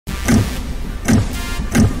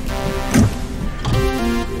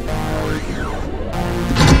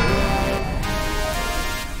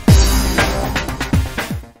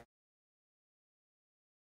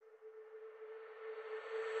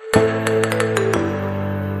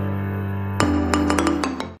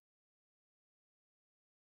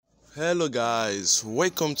Hello guys,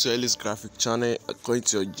 welcome to ELLIS graphic channel. According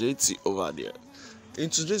to your JT over there. In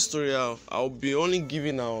today's tutorial, I'll be only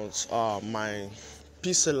giving out my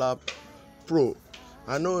Pixellab Pro.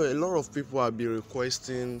 I know a lot of people have been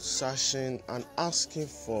requesting, searching and asking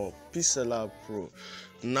for Pixellab Pro.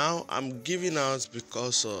 Now I'm giving out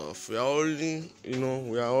because we are only,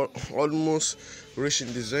 we are almost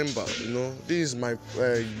reaching December. This is my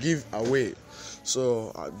giveaway.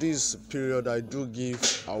 So this period I do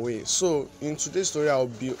give away. So in today's story, I'll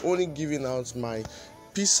be only giving out my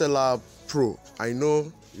Pixellab Pro. I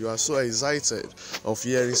know you are so excited of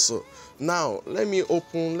hearing so. Now let me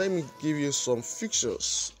give you some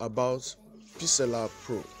features about Pixellab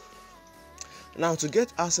Pro. Now to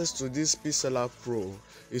get access to this Pixellab Pro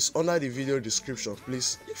is under the video description.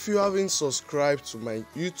 Please, if you haven't subscribed to my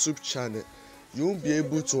YouTube channel, you won't be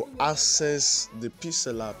able to access the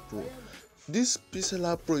Pixellab Pro. This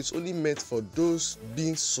Pixellab Pro is only meant for those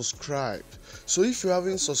being subscribed. So if you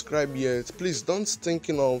haven't subscribed yet, please don't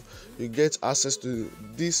thinking of you get access to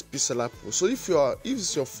this Pixellab Pro. So if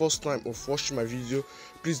it's your first time of watching my video,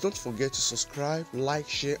 please don't forget to subscribe, like,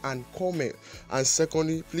 share and comment. And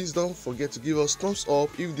secondly, please don't forget to give us thumbs up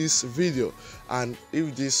if this video and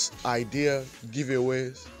if this idea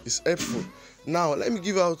giveaway is helpful. Now let me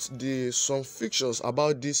give out some features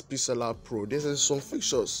about this Pixellab Pro. There's some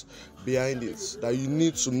features behind it that you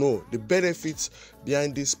need to know, the benefits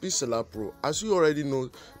behind this Pixellab Pro. As you already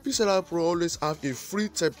know, Pixellab Pro always have a free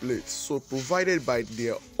template, so provided by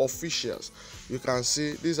their officials. You can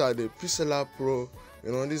see these are the Pixellab Pro.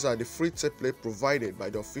 These are the free template provided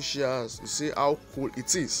by the officials. You see how cool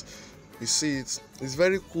it is. You see it's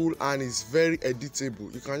very cool and it's very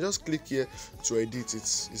editable. You can just click here to edit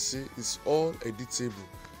it. You see it's all editable.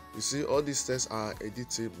 You see all these tests are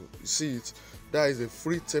editable. You see it, that is a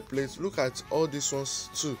free template. Look at all these ones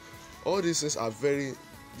too. All these things are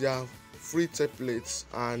they are free templates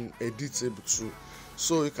and editable too.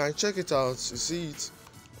 So you can check it out. You see it,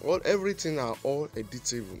 everything are all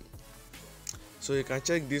editable. So you can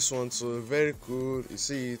check this one too. Very cool. You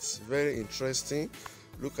see it's very interesting.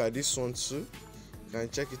 Look at this one too. You can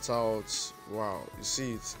check it out. Wow, you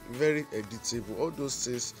see it's very editable. All those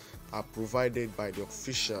things are provided by the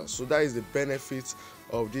official. So that is the benefit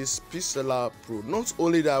of this Pixellab Pro. Not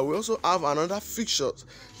only that, we also have another feature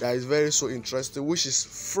that is very so interesting, which is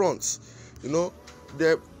front.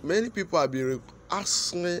 Many people have been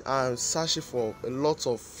asking and searching for a lot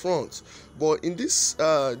of fronts, but in this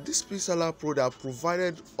Pixellab Pro, they have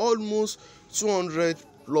provided almost 200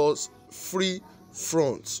 plus free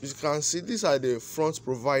fronts. You can see these are the fronts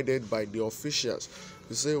provided by the officials.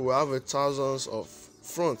 You see we have thousands of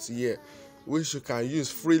fronts here which you can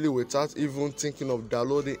use freely without even thinking of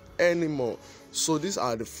downloading anymore. So these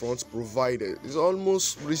are the fronts provided. It's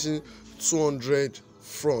almost reaching 200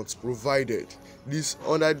 fronts provided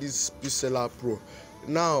under this Pixellab Pro.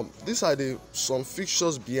 Now these are some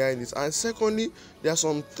features behind it, and secondly, there are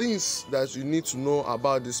some things that you need to know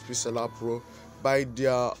about this Pixellab Pro by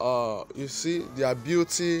their you see their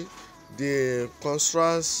beauty, the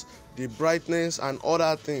contrast, the brightness and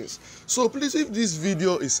other things. So please, if this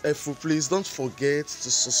video is helpful, please don't forget to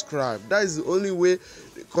subscribe. That is the only way,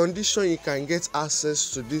 the condition you can get access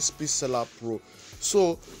to this Pixellab Pro.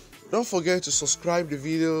 So don't forget to subscribe the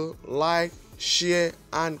video, like, share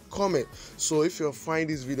and comment. So if you find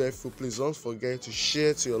this video helpful, please don't forget to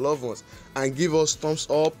share to your loved ones and give us thumbs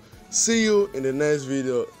up. See you in the next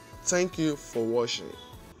video. Thank you for watching.